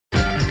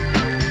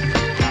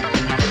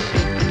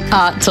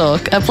Art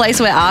Talk, a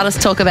place where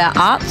artists talk about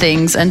art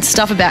things and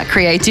stuff about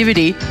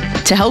creativity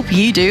to help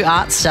you do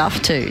art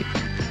stuff too.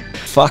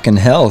 Fucking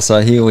hell, so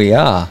here we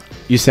are.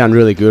 You sound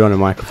really good on a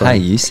microphone. Hey,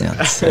 you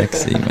sound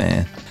sexy,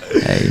 man.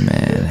 Hey,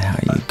 man, how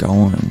you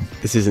going?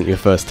 This isn't your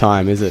first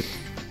time, is it?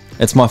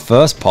 It's my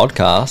first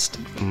podcast.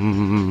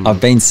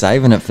 I've been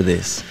saving it for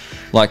this.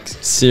 Like,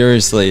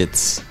 seriously,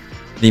 it's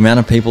the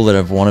amount of people that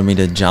have wanted me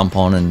to jump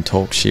on and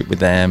talk shit with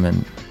them,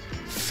 and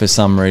for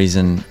some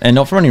reason, and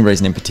not for any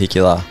reason in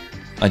particular,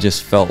 I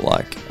just felt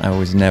like I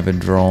was never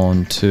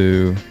drawn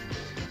to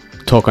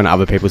talk on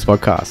other people's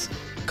podcasts.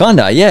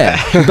 Kinda, yeah.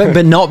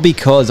 but not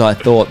because I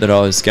thought that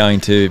I was going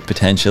to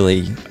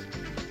potentially,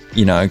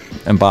 you know,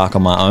 embark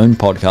on my own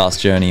podcast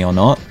journey or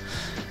not.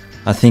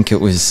 I think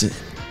it was,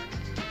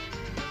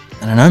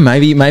 I don't know,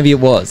 maybe it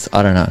was.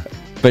 I don't know.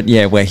 But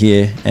yeah, we're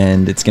here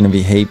and it's going to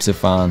be heaps of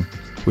fun.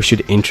 We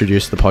should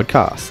introduce the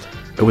podcast.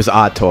 It was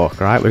Art Talk,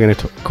 right? We're going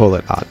to call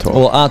it Art Talk.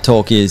 Well, Art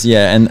Talk is,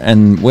 yeah.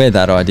 And where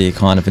that idea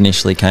kind of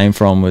initially came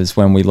from was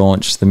when we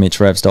launched the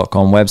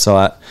MitchRevs.com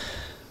website.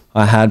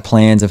 I had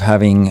plans of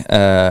having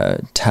a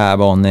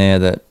tab on there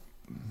that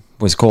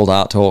was called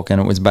Art Talk,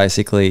 and it was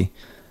basically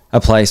a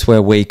place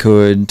where we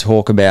could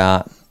talk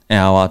about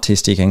our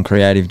artistic and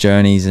creative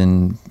journeys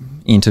and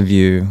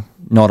interview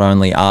not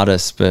only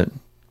artists, but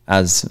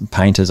as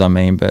painters,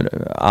 but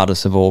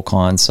artists of all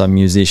kinds, so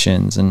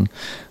musicians and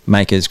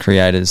makers,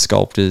 creators,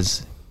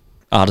 sculptors,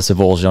 artists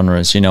of all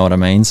genres, you know what I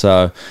mean?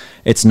 So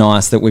it's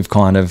nice that we've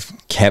kind of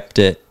kept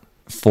it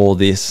for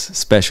this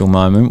special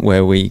moment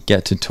where we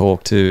get to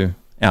talk to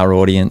our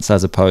audience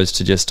as opposed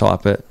to just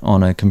type it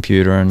on a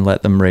computer and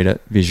let them read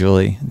it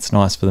visually. It's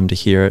nice for them to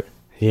hear it.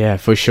 Yeah,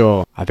 for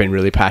sure. I've been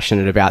really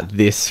passionate about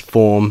this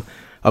form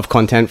of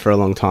content for a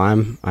long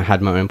time. I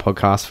had my own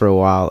podcast for a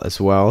while as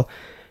well.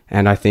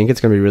 And I think it's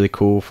going to be really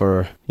cool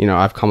for, you know,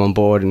 I've come on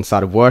board and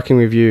started working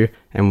with you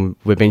and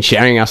we've been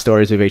sharing our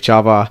stories with each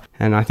other.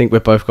 And I think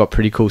we've both got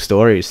pretty cool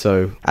stories.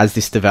 So as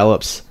this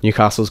develops,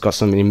 Newcastle's got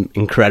some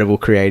incredible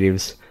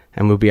creatives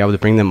and we'll be able to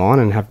bring them on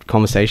and have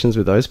conversations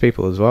with those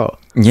people as well.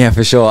 Yeah,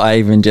 for sure. I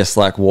even just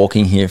like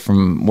walking here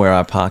from where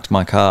I parked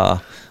my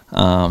car,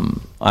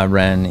 I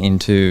ran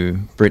into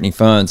Brittany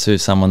Ferns,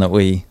 who's someone that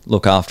we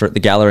look after at the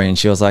gallery, and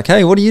she was like,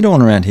 hey, what are you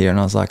doing around here? And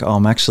I was like, oh,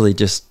 I'm actually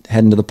just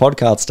heading to the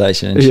podcast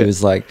station. And she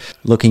was like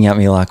looking at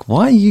me like,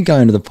 why are you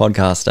going to the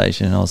podcast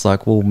station? And I was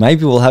like, well,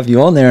 maybe we'll have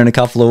you on there in a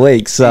couple of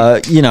weeks.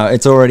 So, you know,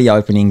 it's already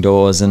opening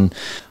doors, and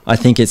I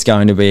think it's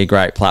going to be a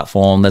great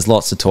platform. There's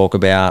lots to talk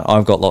about.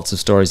 I've got lots of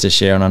stories to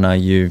share, and I know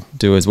you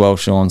do as well,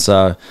 Sean.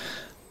 So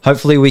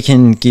hopefully we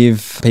can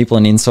give people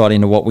an insight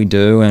into what we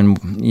do and,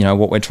 you know,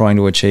 what we're trying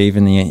to achieve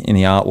in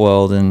the art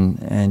world,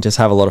 and just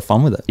have a lot of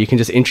fun with it. You can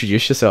just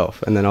introduce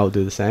yourself and then I'll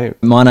do the same.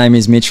 My name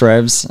is Mitch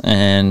Revs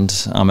and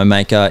I'm a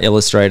maker,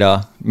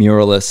 illustrator,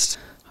 muralist.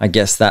 I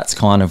guess that's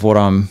kind of what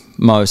I'm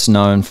most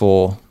known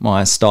for.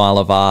 My style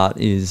of art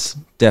is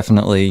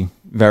definitely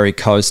very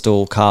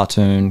coastal,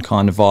 cartoon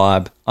kind of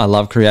vibe. I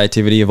love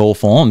creativity of all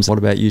forms. What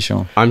about you,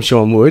 Sean? I'm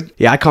Sean Wood.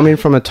 Yeah, I come in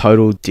from a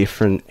total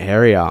different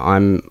area.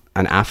 I'm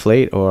an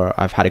athlete, or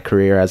I've had a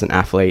career as an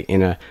athlete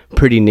in a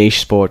pretty niche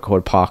sport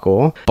called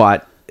parkour,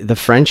 but the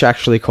French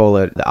actually call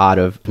it the art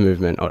of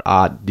movement, or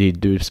art du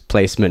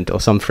displacement, or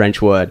some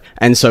French word.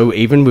 And so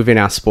even within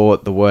our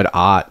sport, the word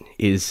art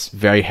is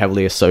very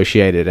heavily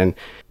associated, and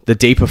the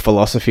deeper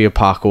philosophy of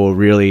parkour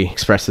really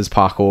expresses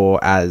parkour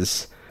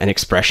as an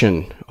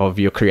expression of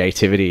your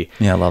creativity.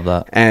 Yeah, I love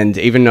that. And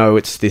even though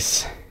it's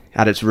this,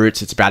 at its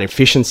roots, it's about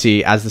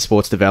efficiency, as the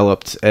sport's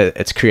developed,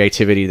 it's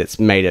creativity that's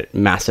made it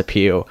mass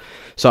appeal.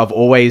 So I've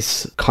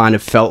always kind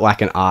of felt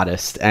like an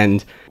artist,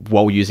 and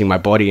while using my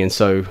body. And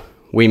so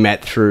we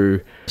met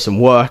through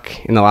some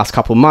work in the last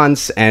couple of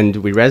months, and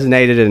we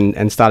resonated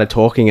and started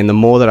talking. And the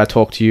more that I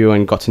talked to you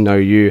and got to know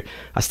you,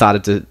 I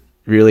started to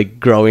really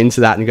grow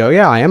into that and go,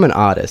 yeah, I am an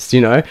artist,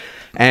 you know?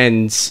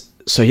 And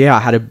so, yeah, I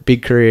had a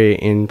big career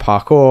in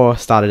parkour,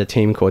 started a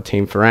team called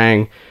Team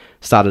Farang,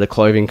 started a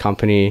clothing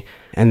company,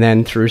 and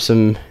then through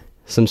some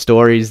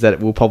stories that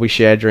we'll probably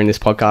share during this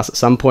podcast at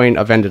some point,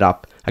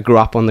 I grew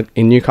up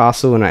in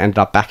Newcastle, and I ended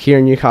up back here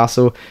in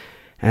Newcastle,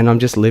 and I'm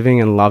just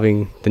living and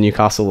loving the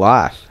Newcastle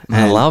life. And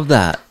I love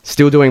that.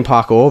 Still doing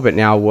parkour, but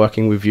now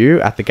working with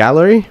you at the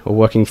gallery, or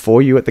working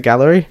for you at the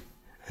gallery.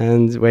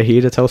 And we're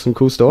here to tell some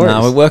cool stories.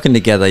 No, we're working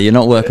together. You're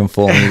not working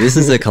for me. This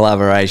is a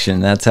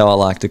collaboration. That's how I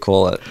like to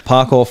call it.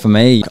 Parkour for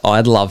me,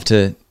 I'd love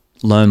to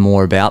learn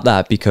more about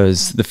that,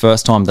 because the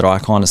first time that I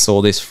kind of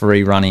saw this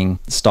free running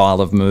style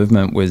of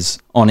movement was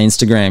on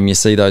Instagram. You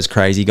see those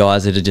crazy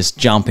guys that are just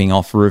jumping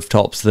off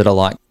rooftops that are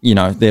like, you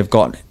know, they've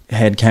got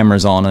head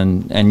cameras on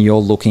and you're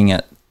looking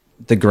at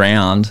the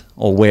ground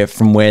or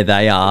from where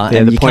they are,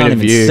 and you can't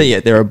even see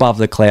it. They're above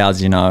the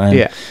clouds, you know.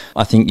 And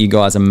I think you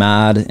guys are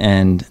mad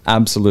and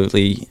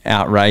absolutely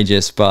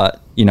outrageous, but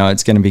you know,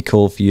 it's going to be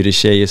cool for you to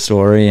share your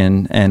story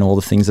and all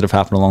the things that have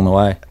happened along the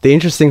way. The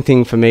interesting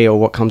thing for me, or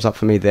what comes up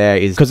for me there,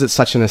 is because it's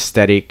such an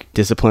aesthetic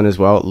discipline as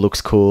well. It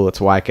looks cool. That's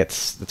why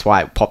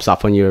it pops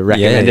up on your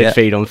recommended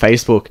feed on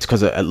Facebook. It's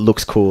because it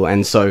looks cool.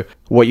 And so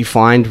what you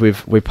find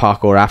with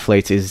parkour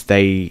athletes is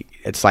they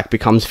it's like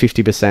becomes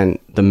 50%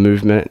 the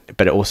movement,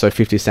 but it also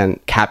 50%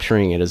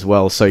 capturing it as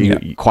well. So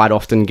you quite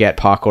often get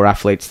parkour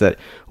athletes that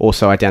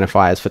also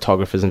identify as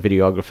photographers and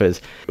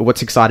videographers.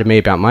 What's excited me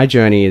about my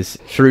journey is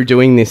through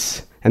doing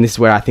this, and this is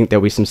where I think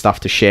there'll be some stuff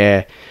to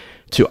share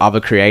to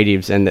other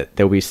creatives, and that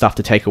there'll be stuff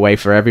to take away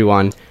for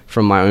everyone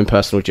from my own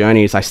personal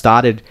journeys. I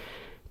started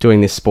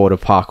doing this sport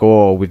of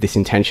parkour with this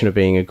intention of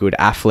being a good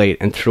athlete,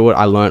 and through it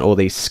I learned all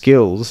these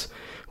skills,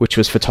 which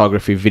was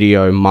photography,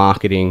 video,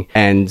 marketing.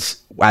 And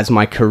as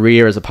my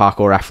career as a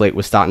parkour athlete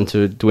was starting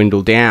to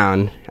dwindle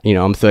down, you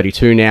know, I'm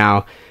 32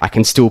 now, I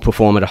can still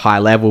perform at a high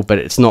level, but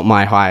it's not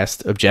my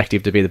highest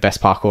objective to be the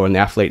best parkour and the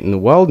athlete in the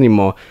world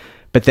anymore.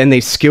 But then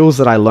these skills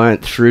that I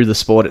learned through the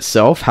sport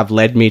itself have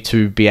led me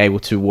to be able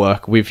to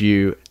work with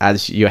you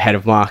as your head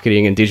of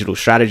marketing and digital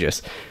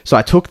strategist. So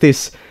I took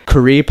this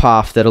career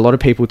path that a lot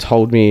of people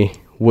told me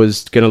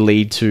was going to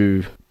lead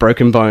to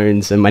broken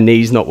bones and my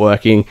knees not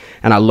working.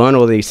 And I learned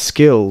all these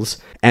skills.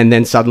 And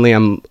then suddenly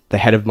I'm the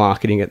head of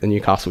marketing at the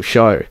Newcastle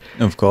show.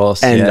 Of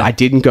course. And I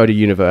didn't go to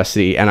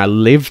university, and I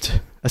lived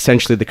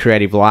essentially the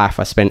creative life.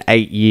 I spent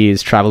 8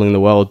 years traveling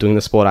the world doing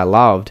the sport I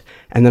loved.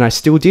 And then I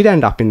still did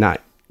end up in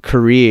that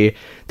career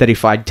that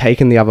if I'd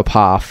taken the other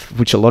path,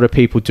 which a lot of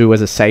people do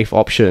as a safe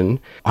option,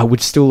 I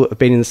would still have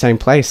been in the same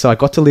place. So I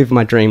got to live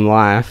my dream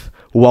life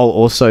while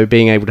also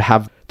being able to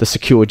have the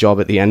secure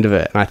job at the end of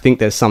it. And I think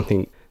there's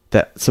something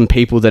that some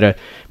people that are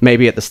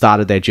maybe at the start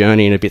of their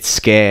journey and a bit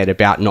scared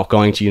about not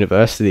going to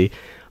university,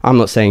 I'm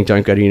not saying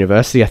don't go to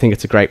university. I think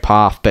it's a great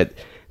path, but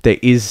there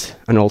is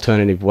an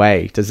alternative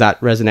way. Does that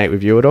resonate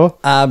with you at all?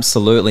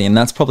 Absolutely. And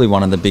that's probably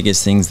one of the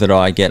biggest things that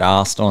I get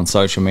asked on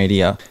social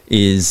media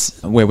is,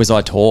 where was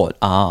I taught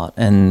art?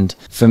 And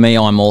for me,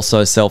 I'm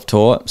also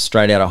self-taught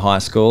straight out of high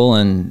school,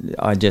 and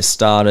I just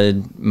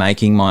started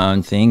making my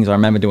own things. I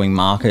remember doing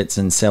markets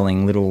and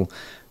selling little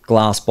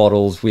glass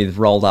bottles with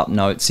rolled up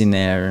notes in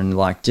there, and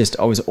like, just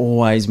I was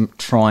always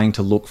trying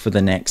to look for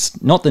the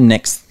next, not the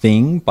next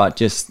thing, but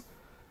just,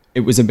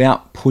 it was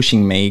about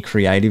pushing me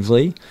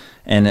creatively.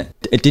 And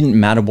it didn't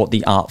matter what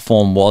the art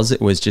form was, it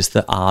was just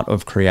the art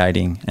of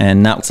creating.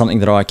 And that's something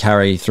that I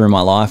carry through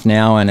my life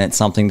now, and it's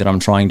something that I'm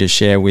trying to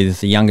share with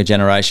the younger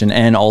generation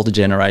and older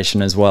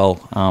generation as well.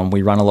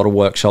 We run a lot of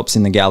workshops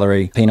in the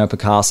gallery. Pinot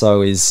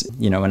Picasso is,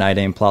 you know, an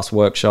 18 plus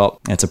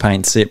workshop. It's a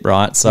paint sip,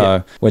 right?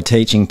 So we're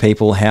teaching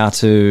people how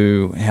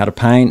to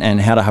paint and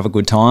how to have a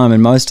good time.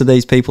 And most of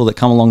these people that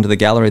come along to the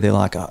gallery, they're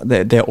like,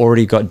 they're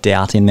already got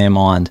doubt in their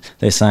mind.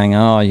 They're saying,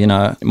 oh, you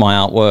know, my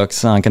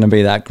artworks aren't going to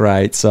be that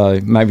great, so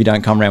maybe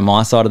don't come around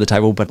my side of the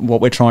table. But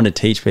what we're trying to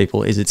teach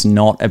people is it's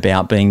not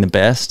about being the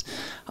best.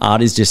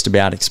 Art is just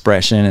about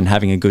expression and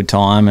having a good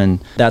time,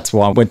 and that's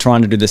why we're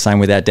trying to do the same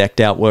with our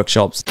decked out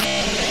workshops.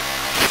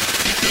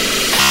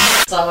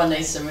 Someone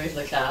needs to move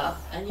the car,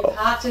 and you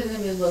parked it in the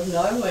middle of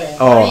nowhere.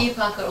 Oh. Why do you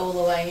park it all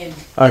the way in?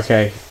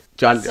 Okay.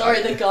 John,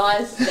 Sorry, the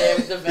guy's there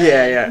with the van.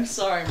 Yeah. I'm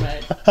sorry,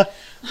 mate.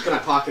 Can I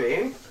park it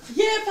in?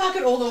 Yeah, park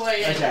it all the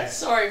way in. Okay.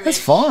 Sorry, mate. That's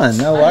fine,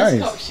 no I worries.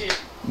 just got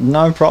shit.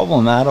 No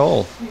problem at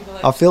all.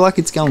 I feel like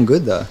it's going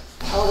good though.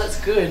 Oh, that's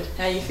good.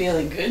 How you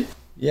feeling? Good?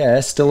 Yeah,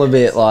 still a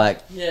bit like,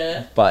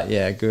 Yeah. but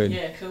yeah, good.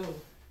 Yeah, cool.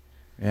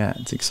 Yeah,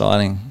 it's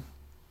exciting.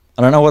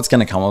 I don't know what's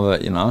going to come of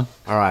it, you know.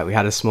 All right, we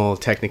had a small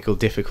technical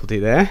difficulty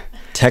there.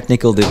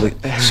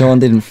 Sean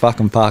didn't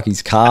fucking park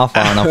his car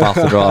far enough off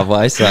the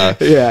driveway, so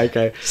Yeah,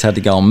 okay. just had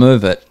to go and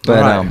move it. But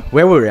All right,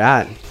 where were we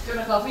at? Do you want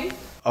a coffee?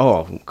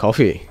 Oh,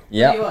 coffee. What do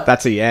you yeah, want?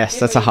 That's a yes. Give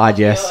That's me a hard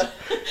coffee yes. or-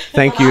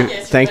 Thank A you. hard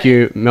yes, Thank right.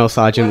 you, Mel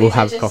Sargent. What We'll is it?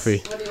 have Just- coffee.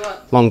 What do you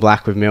want? Long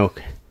black with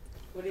milk.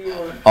 What do you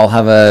want? I'll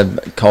have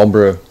a cold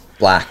brew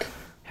black.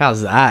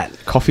 How's that?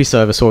 Coffee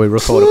service while we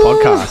record a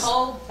podcast.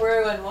 Cold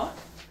brew and what?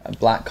 A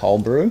black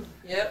cold brew.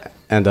 Yep.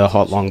 And a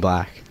hot long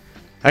black.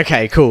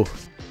 Okay, cool.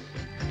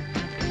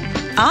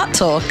 Art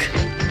Talk.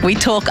 We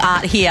talk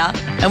art here,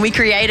 and we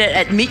create it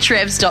at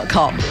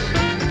mitchrevs.com.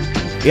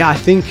 Yeah, I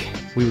think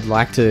we would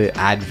like to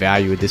add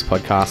value with this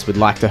podcast. We'd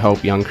like to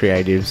help young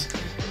creatives,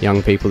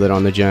 young people that are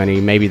on the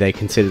journey. Maybe they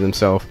consider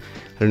themselves,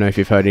 I don't know if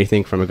you've heard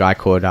anything from a guy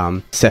called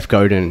Seth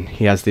Godin.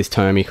 He has this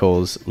term he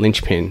calls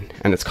linchpin,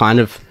 and it's kind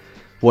of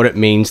what it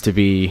means to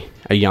be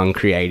a young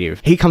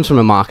creative. He comes from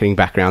a marketing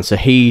background, so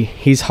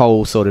his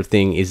whole sort of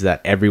thing is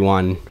that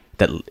everyone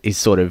that is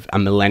sort of a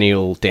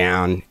millennial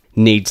down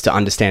needs to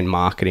understand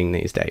marketing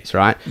these days,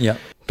 right? Yeah.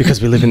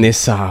 Because we live in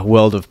this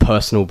world of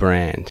personal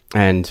brand,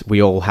 and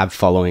we all have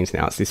followings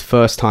now. It's this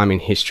first time in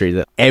history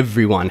that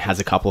everyone has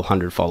a couple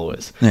hundred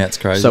followers. Yeah, it's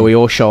crazy. So we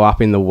all show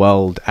up in the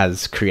world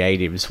as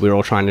creatives. We're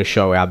all trying to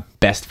show our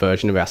best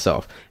version of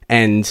ourselves.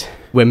 And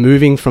we're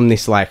moving from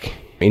this like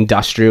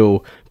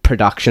industrial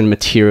production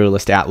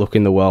materialist outlook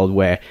in the world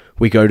where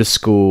we go to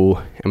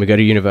school and we go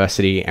to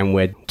university and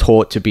we're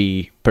taught to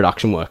be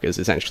production workers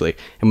essentially,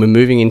 and we're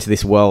moving into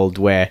this world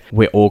where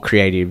we're all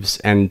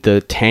creatives, and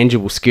the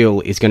tangible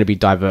skill is going to be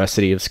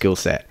diversity of skill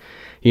set,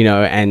 you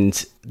know.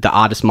 And the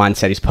artist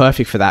mindset is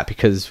perfect for that,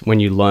 because when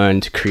you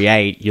learn to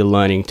create, you're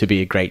learning to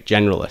be a great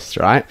generalist,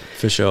 right?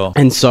 For sure.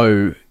 And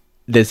so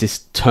there's this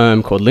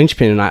term called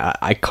linchpin, and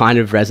I kind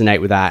of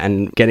resonate with that.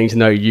 And getting to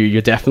know you,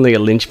 you're definitely a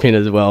linchpin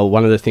as well.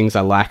 One of the things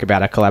I like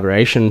about our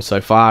collaboration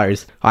so far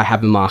is I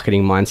have a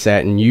marketing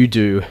mindset and you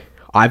do.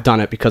 I've done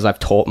it because I've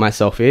taught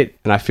myself it,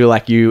 and I feel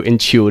like you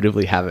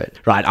intuitively have it,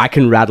 right? I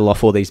can rattle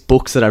off all these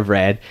books that I've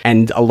read,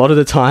 and a lot of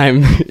the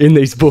time in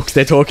these books,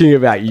 they're talking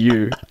about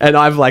you, and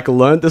I've like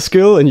learned the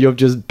skill and you've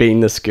just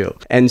been the skill.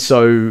 And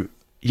so,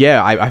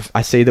 yeah,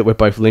 I see that we're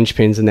both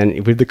linchpins, and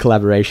then with the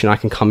collaboration, I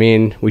can come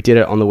in. We did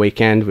it on the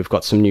weekend. We've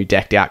got some new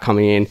decked out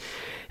coming in,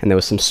 and there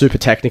was some super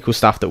technical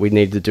stuff that we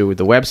needed to do with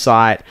the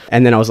website.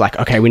 And then I was like,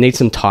 okay, we need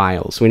some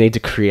tiles. We need to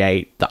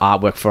create the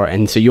artwork for it.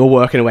 And so you're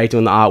working away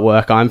doing the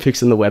artwork. I'm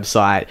fixing the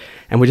website,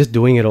 and we're just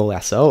doing it all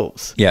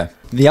ourselves. Yeah.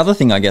 The other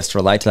thing, I guess, to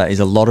relate to that is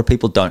a lot of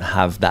people don't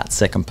have that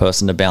second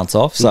person to bounce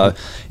off. So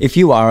if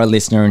you are a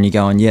listener and you're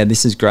going, yeah,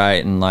 this is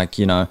great, and like,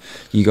 you know,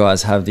 you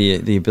guys have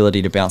the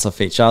ability to bounce off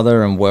each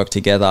other and work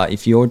together.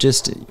 If you're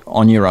just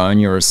on your own,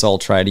 you're a sole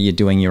trader, you're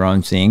doing your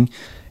own thing,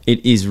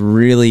 it is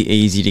really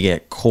easy to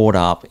get caught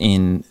up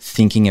in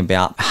thinking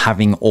about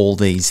having all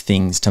these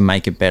things to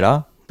make it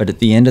better. But at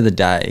the end of the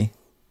day,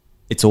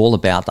 it's all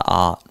about the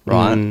art,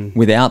 right?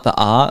 Without the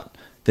art,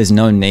 there's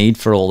no need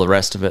for all the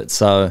rest of it.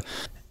 So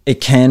it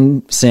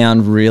can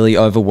sound really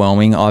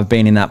overwhelming. I've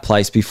been in that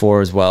place before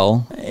as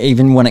well.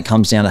 Even when it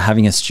comes down to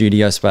having a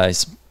studio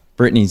space,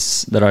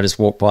 Brittany's that I just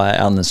walked by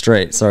out in the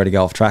street, sorry to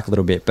go off track a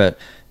little bit, but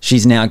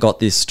she's now got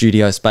this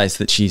studio space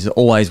that she's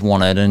always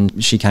wanted,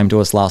 and she came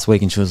to us last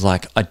week and she was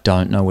like, I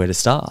don't know where to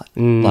start.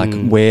 Like,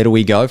 where do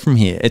we go from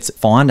here? It's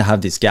fine to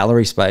have this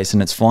gallery space,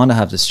 and it's fine to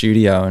have the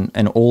studio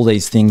and all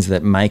these things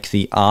that make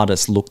the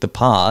artist look the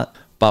part,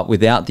 but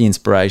without the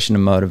inspiration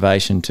and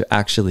motivation to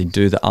actually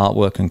do the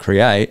artwork and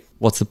create,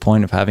 what's the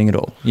point of having it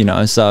all? You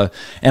know, so,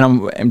 and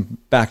I'm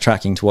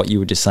backtracking to what you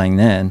were just saying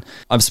then.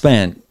 I've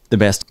spent the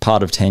best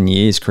part of 10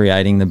 years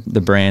creating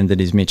the brand that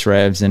is Mitch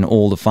Revs and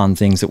all the fun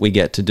things that we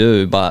get to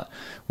do. But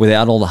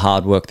without all the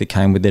hard work that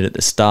came with it at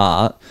the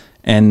start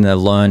and the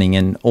learning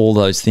and all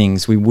those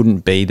things, we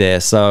wouldn't be there.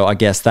 So I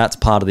guess that's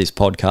part of this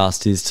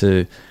podcast, is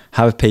to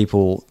have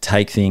people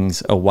take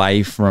things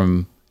away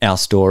from our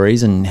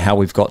stories and how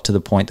we've got to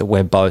the point that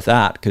we're both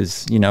at,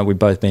 because, you know, we've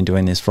both been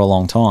doing this for a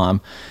long time,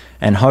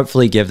 and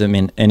hopefully give them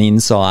an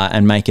insight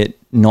and make it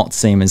not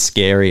seem as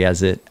scary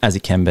as it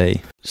can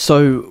be.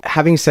 So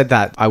having said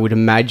that, I would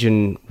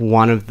imagine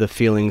one of the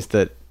feelings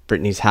that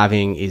Brittany's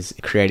having is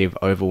creative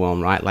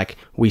overwhelm, right? Like,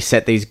 we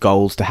set these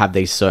goals to have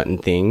these certain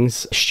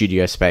things,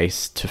 studio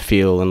space to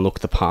feel and look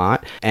the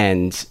part.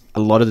 And a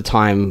lot of the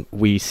time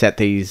we set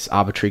these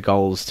arbitrary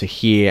goals to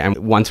here, and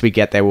once we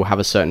get there, we'll have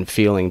a certain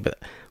feeling. But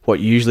what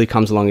usually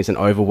comes along is an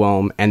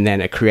overwhelm and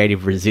then a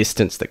creative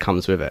resistance that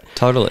comes with it.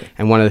 Totally.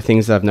 And one of the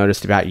things that I've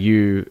noticed about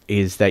you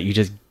is that you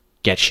just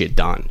get shit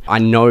done. I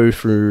know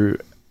through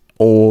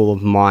all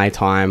of my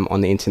time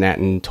on the internet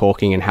and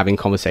talking and having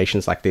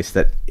conversations like this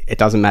that it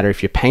doesn't matter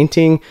if you're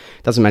painting,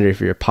 it doesn't matter if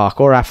you're a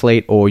parkour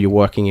athlete or you're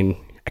working in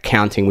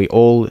accounting, we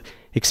all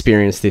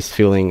experience this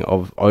feeling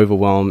of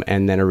overwhelm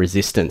and then a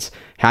resistance.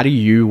 How do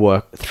you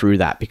work through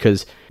that?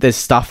 Because there's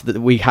stuff that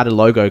we had a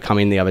logo come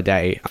in the other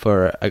day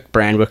for a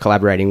brand we're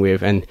collaborating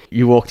with, and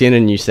you walked in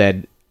and you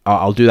said, oh,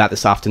 I'll do that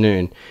this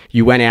afternoon.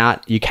 You went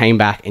out, you came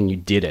back, and you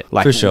did it.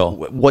 Like, for sure.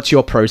 What's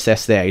your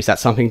process there? Is that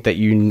something that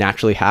you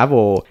naturally have,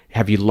 or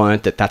have you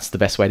learned that that's the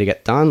best way to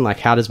get done? Like,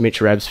 how does Mitch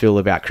Revs feel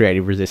about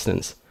creative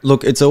resistance?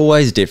 Look, it's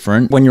always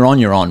different. When you're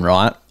on,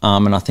 right?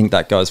 And I think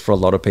that goes for a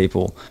lot of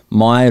people.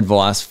 My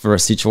advice for a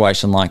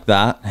situation like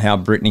that, how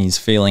Brittany's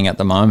feeling at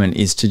the moment,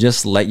 is to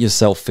just let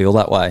yourself feel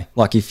that way.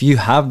 Like, if you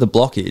have the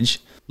blockage,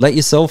 let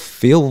yourself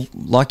feel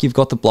like you've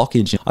got the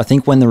blockage. I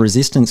think when the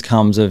resistance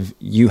comes of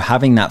you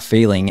having that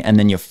feeling and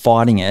then you're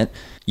fighting it,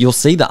 you'll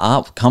see the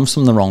art comes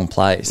from the wrong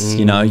place.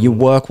 You know, your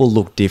work will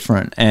look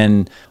different.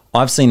 And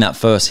I've seen that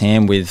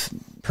firsthand with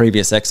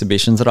previous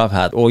exhibitions that I've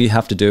had. All you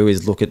have to do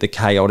is look at the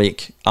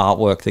chaotic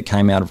artwork that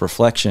came out of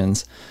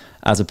Reflections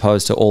as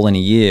opposed to All in a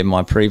Year,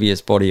 my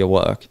previous body of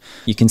work.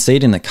 You can see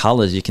it in the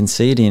colors. You can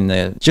see it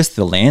in just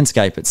the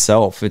landscape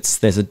itself.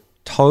 There's a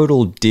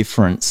total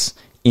difference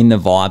in the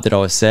vibe that I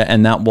was set,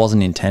 and that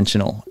wasn't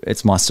intentional.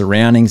 It's my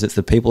surroundings, it's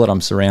the people that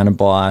I'm surrounded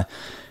by,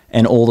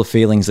 and all the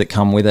feelings that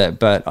come with it.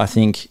 But I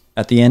think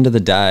at the end of the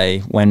day,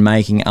 when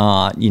making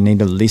art, you need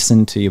to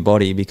listen to your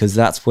body, because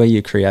that's where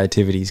your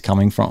creativity is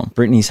coming from.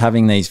 Brittany's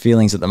having these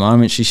feelings at the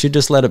moment. She should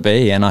just let it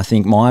be. And I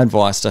think my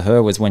advice to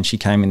her was, when she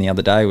came in the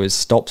other day, was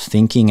stop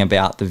thinking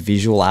about the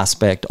visual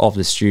aspect of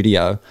the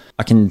studio.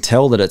 I can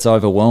tell that it's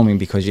overwhelming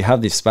because you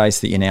have this space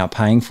that you're now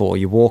paying for.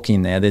 You walk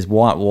in there, there's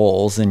white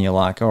walls, and you're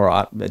like, all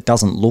right, it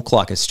doesn't look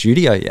like a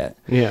studio yet.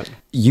 Yeah.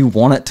 You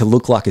want it to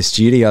look like a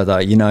studio though,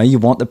 you know, you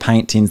want the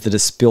paint tins that are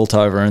spilt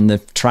over and the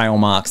trail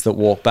marks that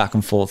walk back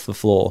and forth the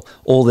floor,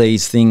 all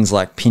these things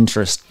like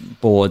Pinterest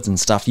boards and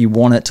stuff. You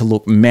want it to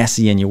look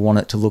messy and you want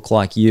it to look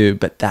like you,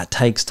 but that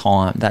takes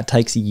time. That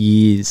takes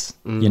years,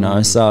 you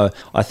know? So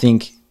I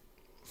think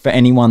for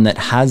anyone that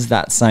has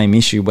that same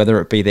issue, whether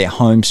it be their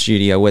home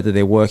studio, whether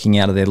they're working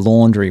out of their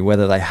laundry,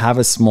 whether they have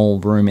a small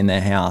room in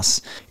their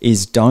house,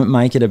 is don't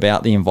make it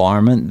about the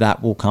environment.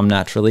 That will come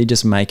naturally.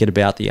 Just make it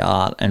about the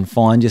art and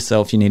find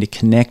yourself. You need to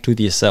connect with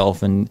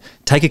yourself and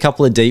take a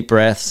couple of deep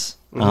breaths.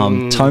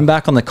 Tone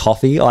back on the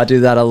coffee. I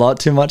do that a lot.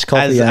 Too much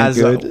coffee ain't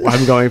good.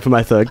 I'm going for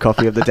my third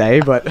coffee of the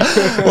day, but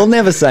we'll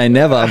never say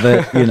never.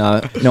 But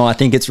no, I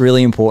think it's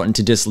really important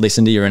to just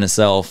listen to your inner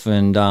self,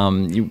 and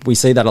we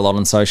see that a lot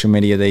on social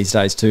media these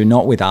days too.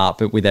 Not with art,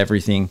 but with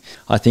everything.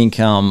 I think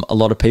a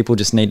lot of people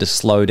just need to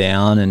slow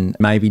down and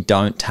maybe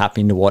don't tap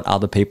into what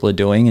other people are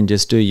doing and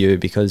just do you,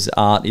 because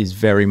art is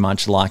very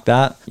much like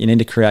that. You need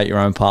to create your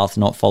own path,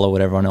 not follow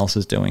what everyone else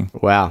is doing.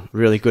 Wow,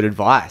 really good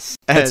advice.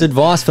 It's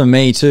advice for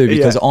me too,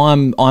 because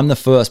I'm the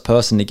first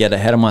person to get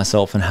ahead of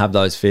myself and have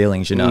those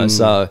feelings,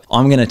 so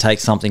I'm going to take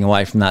something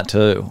away from that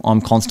too.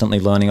 I'm constantly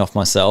learning off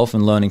myself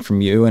and learning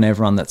from you and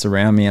everyone that's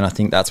around me, and I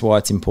think that's why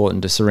it's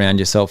important to surround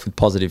yourself with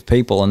positive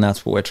people, and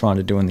that's what we're trying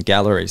to do in the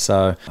gallery.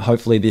 So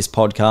hopefully this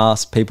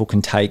podcast, people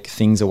can take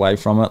things away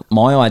from it.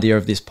 My idea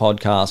of this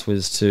podcast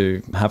was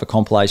to have a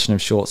compilation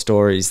of short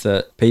stories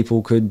that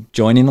people could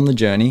join in on the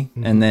journey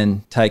and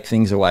then take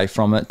things away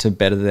from it to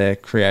better their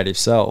creative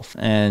self.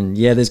 And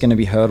there's going to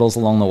be hurdles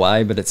along the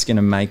way, but it's going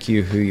to make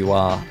you who you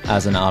are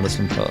as an artist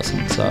and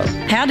person. So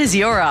how does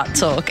your art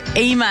talk?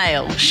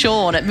 Email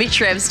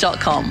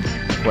Sean@mitchrevs.com.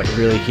 What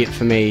really hit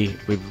for me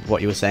with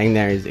what you were saying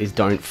there is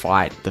don't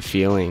fight the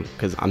feeling,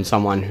 because I'm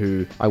someone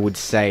who I would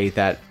say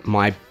that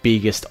my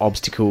biggest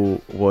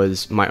obstacle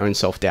was my own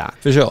self-doubt.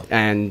 For sure.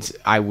 And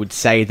I would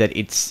say that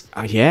it's,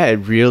 it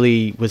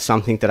really was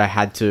something that I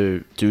had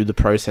to do the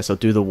process or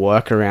do the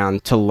work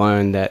around to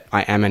learn that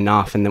I am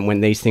enough, and that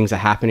when these things are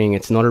happening,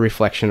 it's not a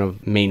reflection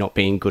of me not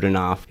being good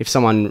enough. If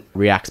someone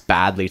reacts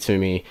badly to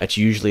me, it's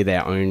usually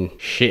their own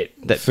shit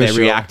that they're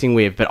reacting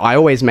with. But I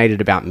always made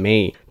it about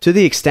me, to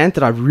the extent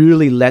that I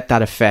really let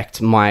that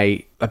affect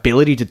my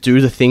ability to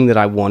do the thing that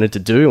I wanted to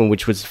do, and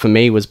which was, for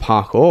me, was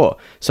parkour.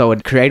 So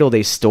I'd create all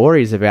these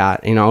stories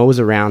about, I was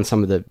around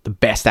some of the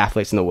best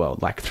athletes in the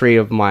world, like 3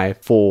 of my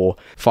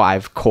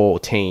 4-5 core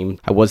team.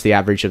 I was the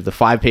average of the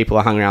 5 people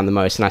I hung around the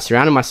most, and I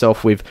surrounded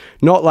myself with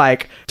not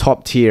like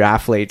top tier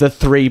athletes, the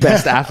 3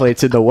 best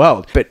athletes in the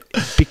world, but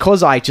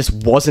because I just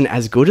wasn't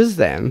as good as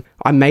them,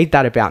 I made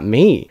that about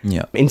me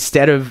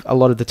instead of a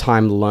lot of the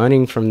time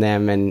learning from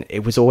them. And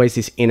it was always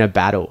this inner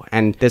battle.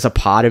 And there's a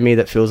part of me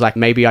that feels like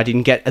maybe I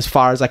didn't get as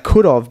far as I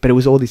could have, but it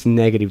was all this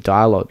negative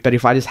dialogue. But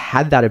if I just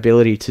had that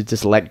ability to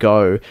just let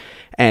go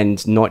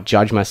and not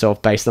judge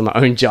myself based on my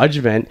own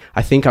judgment,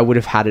 I think I would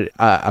have had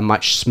a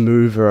much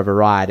smoother of a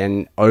ride,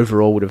 and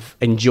overall would have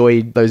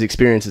enjoyed those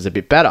experiences a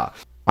bit better.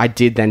 I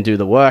did then do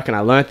the work, and I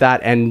learnt that,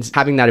 and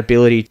having that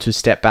ability to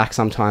step back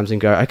sometimes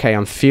and go, okay,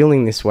 I'm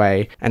feeling this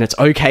way and it's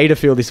okay to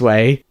feel this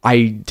way.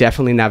 I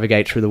definitely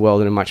navigate through the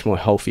world in a much more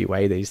healthy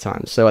way these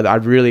times. So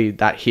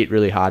that hit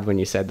really hard when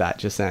you said that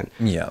just then.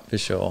 Yeah, for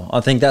sure.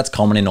 I think that's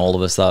common in all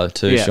of us though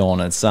too,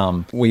 Sean. It's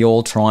we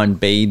all try and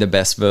be the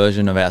best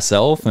version of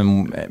ourselves,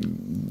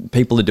 and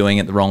people are doing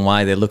it the wrong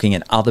way. They're looking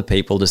at other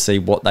people to see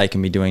what they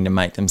can be doing to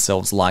make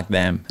themselves like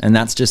them, and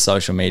that's just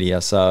social media.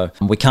 So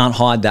we can't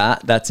hide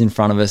that. That's in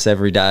front of us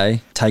every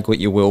day. Take what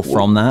you will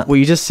from that. Well,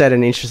 you just said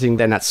an interesting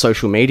thing, that's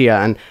social media,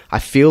 and I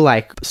feel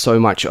like so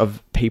much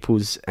of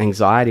people's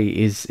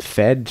anxiety is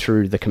fed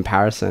through the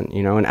comparison,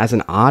 and as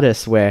an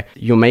artist where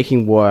you're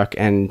making work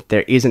and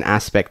there is an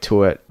aspect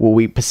to it,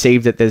 we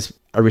perceive that there's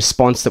a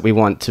response that we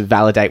want to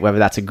validate whether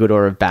that's a good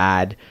or a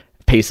bad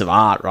piece of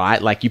art,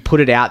 right? Like, you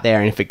put it out there,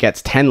 and if it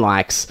gets 10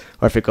 likes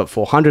or if it got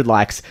 400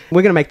 likes,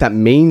 we're going to make that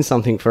mean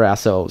something for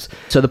ourselves.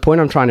 So the point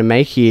I'm trying to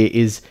make here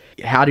is,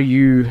 how do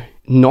you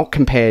not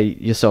compare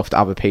yourself to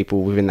other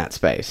people within that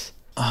space?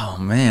 Oh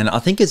man, I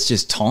think it's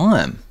just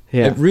time.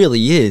 Yeah. It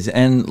really is.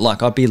 And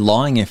like, I'd be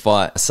lying if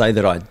I say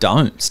that I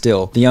don't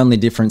still. The only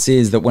difference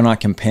is that when I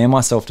compare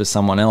myself to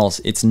someone else,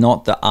 it's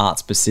not the art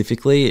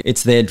specifically,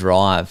 it's their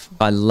drive.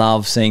 I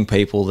love seeing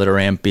people that are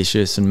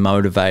ambitious and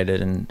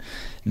motivated, and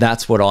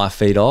that's what I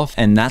feed off,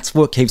 and that's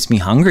what keeps me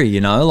hungry,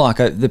 like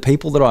the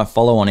people that I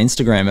follow on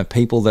Instagram are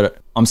people that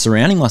I'm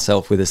surrounding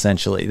myself with,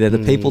 essentially. They're the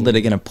people that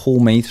are going to pull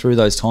me through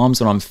those times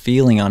when I'm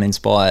feeling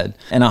uninspired,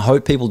 and I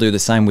hope people do the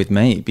same with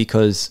me,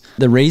 because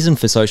the reason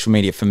for social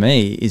media for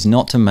me is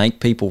not to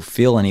make people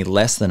feel any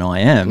less than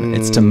I am.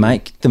 It's to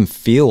make them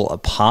feel a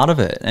part of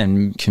it,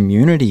 and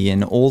community,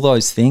 and all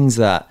those things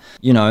that,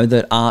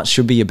 that art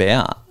should be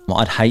about.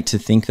 I'd hate to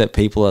think that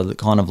people are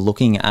kind of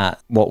looking at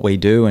what we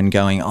do and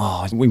going,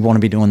 oh, we want to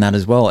be doing that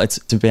as well. It's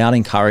about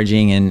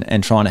encouraging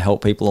and trying to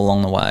help people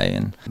along the way.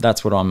 And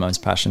that's what I'm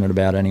most passionate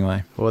about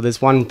anyway. Well,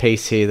 there's one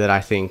piece here that I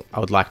think I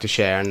would like to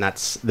share, and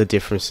that's the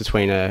difference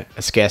between a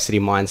scarcity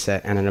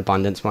mindset and an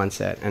abundance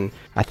mindset. And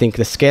I think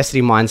the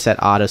scarcity mindset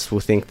artist will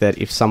think that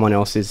if someone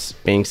else is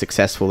being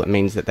successful, it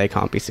means that they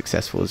can't be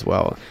successful as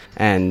well.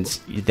 And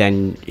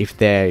then if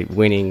they're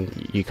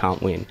winning, you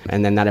can't win.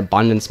 And then that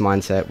abundance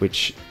mindset,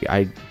 which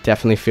I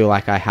definitely feel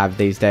like I have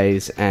these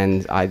days,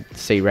 and I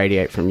see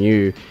radiate from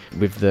you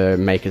with the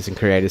makers and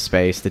creators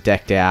space, the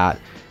Decked Out,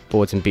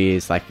 Boards and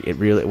Beers, like it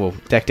really, well,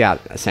 Decked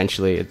Out,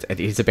 essentially, it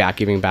is about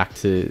giving back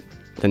to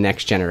the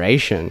next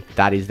generation.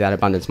 That is that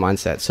abundance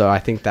mindset. So I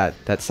think that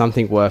that's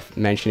something worth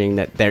mentioning,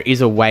 that there is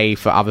a way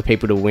for other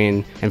people to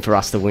win and for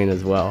us to win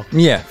as well.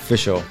 Yeah, for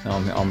sure.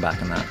 I'm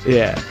backing that.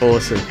 Yeah,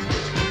 awesome.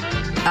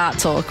 Art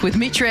Talk with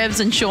Mitch Revs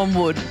and Sean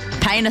Wood.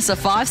 Paying us a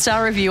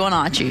 5-star review on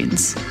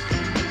iTunes.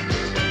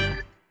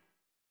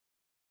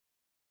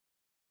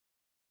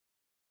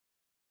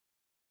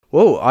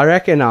 Whoa, I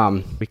reckon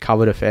we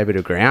covered a fair bit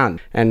of ground,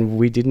 and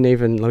we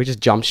just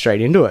jumped straight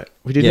into it.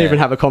 We didn't even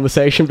have a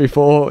conversation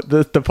before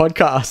the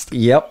podcast.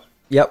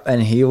 Yep,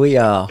 and here we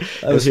are.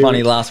 It was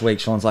funny. Last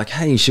week, Sean's like,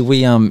 "Hey, should we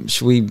do a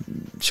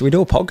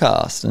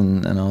podcast?"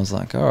 And I was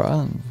like, "All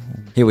right,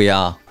 here we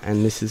are."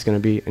 And this is going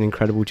to be an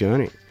incredible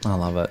journey. I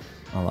love it.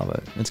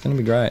 It's going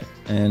to be great.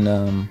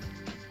 And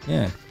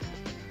yeah,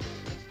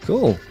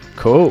 cool.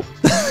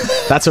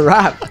 That's a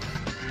wrap.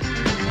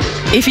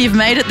 If you've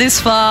made it this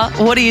far,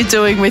 what are you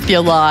doing with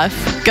your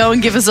life? Go and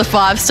give us a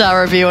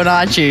 5-star review on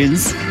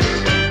iTunes.